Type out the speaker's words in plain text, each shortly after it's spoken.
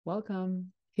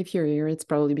Welcome. If you're here, it's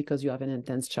probably because you have an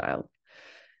intense child.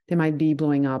 They might be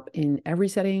blowing up in every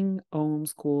setting, home,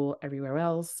 school, everywhere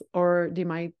else, or they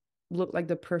might look like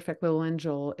the perfect little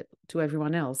angel to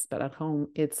everyone else, but at home,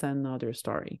 it's another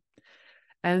story.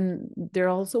 And they're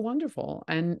also wonderful,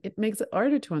 and it makes it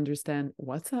harder to understand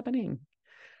what's happening.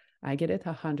 I get it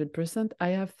 100%. I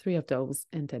have three of those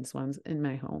intense ones in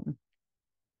my home,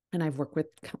 and I've worked with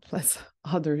countless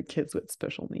other kids with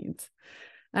special needs.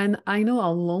 And I know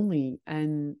how lonely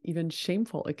and even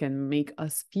shameful it can make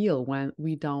us feel when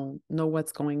we don't know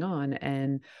what's going on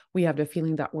and we have the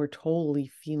feeling that we're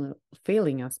totally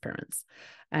failing as parents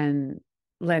and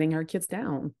letting our kids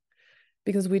down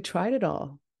because we tried it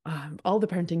all. All the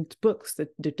parenting books, the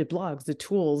blogs, the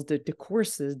tools, the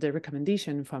courses, the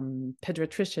recommendation from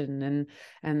pediatrician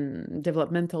and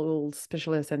developmental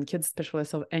specialists and kids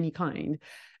specialists of any kind.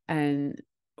 And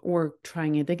we're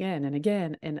trying it again and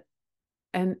again.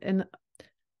 And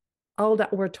all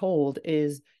that we're told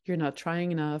is you're not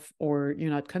trying enough, or you're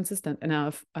not consistent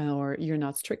enough, or you're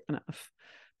not strict enough.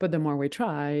 But the more we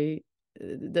try,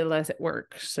 the less it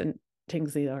works, and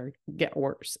things get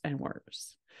worse and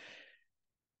worse.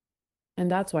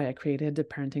 And that's why I created the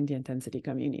Parenting the Intensity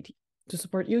community, to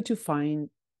support you to find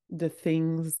the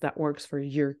things that works for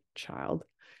your child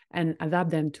and adapt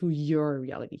them to your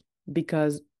reality,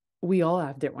 because we all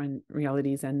have different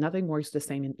realities and nothing works the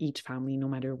same in each family, no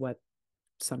matter what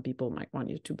some people might want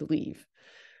you to believe.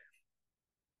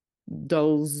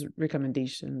 Those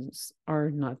recommendations are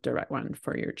not the right one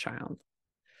for your child.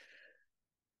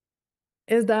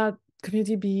 Is that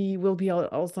community will be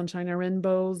all sunshine and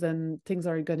rainbows and things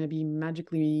are going to be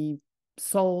magically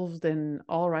solved and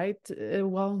all right?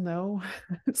 Well, no.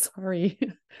 Sorry.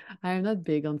 I'm not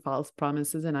big on false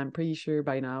promises, and I'm pretty sure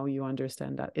by now you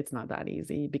understand that it's not that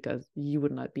easy, because you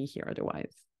would not be here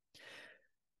otherwise.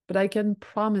 But I can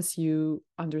promise you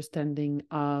understanding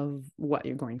of what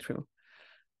you're going through,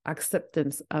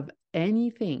 acceptance of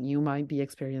anything you might be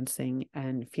experiencing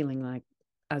and feeling like,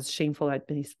 as shameful as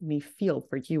it may feel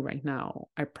for you right now.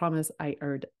 I promise I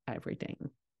heard everything.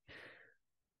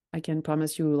 I can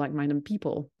promise you like-minded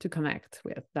people to connect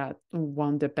with that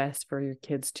want the best for your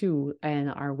kids too, and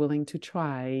are willing to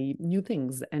try new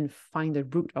things and find the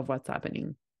root of what's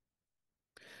happening.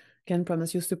 Can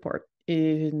promise you support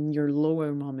in your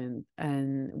lower moment,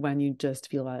 and when you just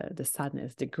feel the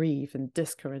sadness, the grief, and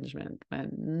discouragement when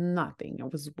nothing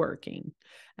was working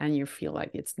and you feel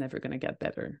like it's never going to get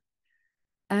better.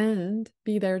 And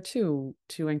be there too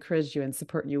to encourage you and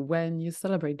support you when you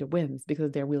celebrate the wins,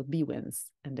 because there will be wins,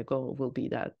 and the goal will be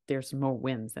that there's more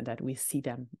wins and that we see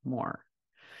them more,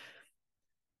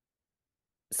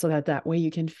 so that way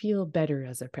you can feel better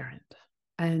as a parent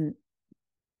and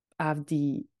have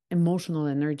the emotional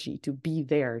energy to be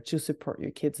there to support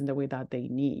your kids in the way that they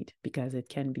need, because it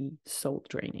can be so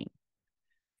draining.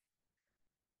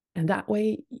 And that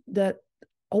way, that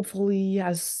hopefully,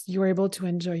 as you're able to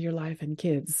enjoy your life and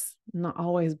kids, not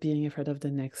always being afraid of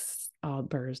the next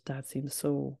outburst that seems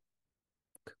so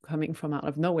coming from out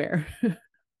of nowhere.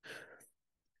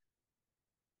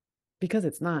 Because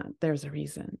it's not, there's a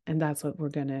reason. And that's what we're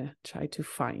going to try to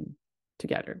find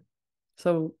together.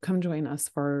 So come join us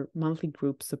for monthly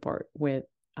group support with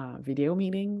video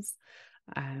meetings,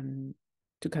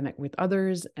 to connect with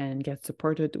others and get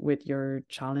supported with your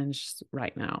challenge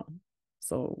right now.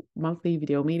 So monthly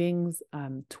video meetings,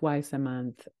 twice a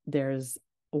month. There's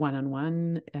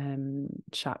one-on-one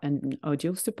chat and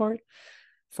audio support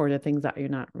for the things that you're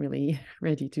not really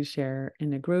ready to share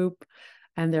in a group.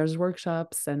 And there's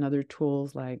workshops and other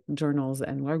tools like journals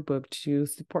and workbook to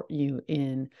support you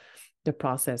in the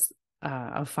process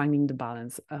of finding the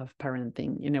balance of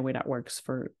parenting in a way that works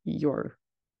for your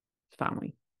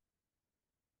family.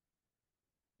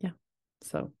 Yeah.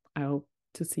 So I hope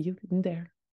to see you in there.